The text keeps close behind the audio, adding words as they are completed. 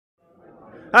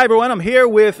Hi, everyone. I'm here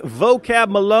with Vocab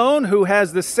Malone, who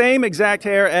has the same exact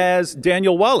hair as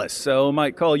Daniel Wallace. So I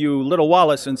might call you Little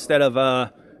Wallace instead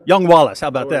of Young Wallace. How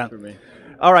about that? For me.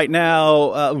 All right.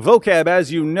 Now, Vocab,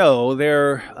 as you know,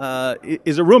 there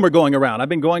is a rumor going around. I've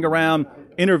been going around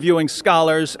interviewing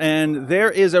scholars, and there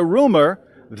is a rumor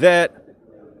that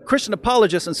Christian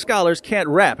apologists and scholars can't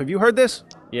rap. Have you heard this?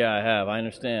 Yeah, I have. I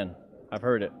understand. I've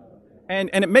heard it. And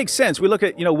it makes sense. We look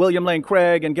at, William Lane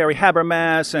Craig and Gary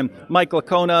Habermas and Mike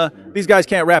Lacona. These guys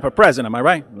can't rap a president, am I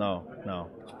right? No,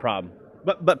 it's a problem.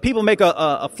 But people make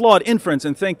a flawed inference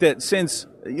and think that since,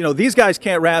 these guys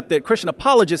can't rap, that Christian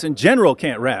apologists in general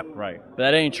can't rap. Right. But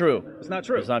that ain't true. It's not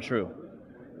true. It's not true.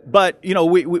 But,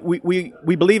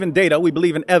 we believe in data. We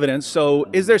believe in evidence. So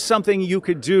is there something you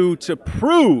could do to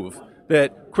prove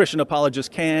that Christian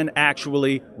apologists can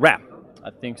actually rap? I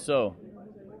think so.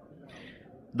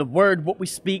 The word, what we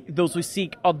speak, those we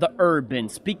seek are the urban.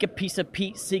 Speak a piece of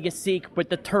Pete, seek with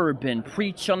the turban.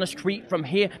 Preach on the street from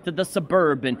here to the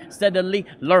suburban. Steadily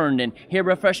learning, hear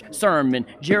a fresh sermon.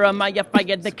 Jeremiah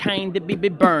fired the kind that be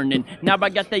burning. Now I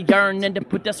got the yearning to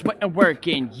put that sweat and work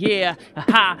in. Yeah,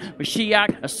 ha,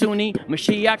 Mashiach, a Sunni,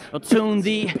 Mashiach, a tune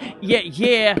thee.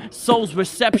 Yeah, soul's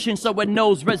reception so it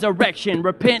knows resurrection.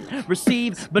 Repent,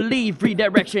 receive, believe,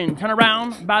 redirection. Turn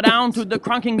around, bow down to the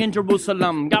crown king in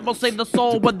Jerusalem. God will save the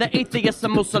soul. But the atheists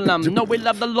and Muslim know we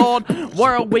love the Lord,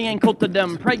 world we ain't cool to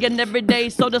them. Praying every day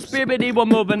so the spirit he will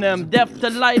move in them. Death to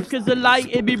life cause the light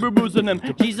it be bruising them.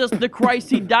 Jesus the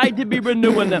Christ he died to be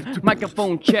renewing them.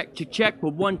 Microphone check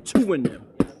with 1, 2 in them.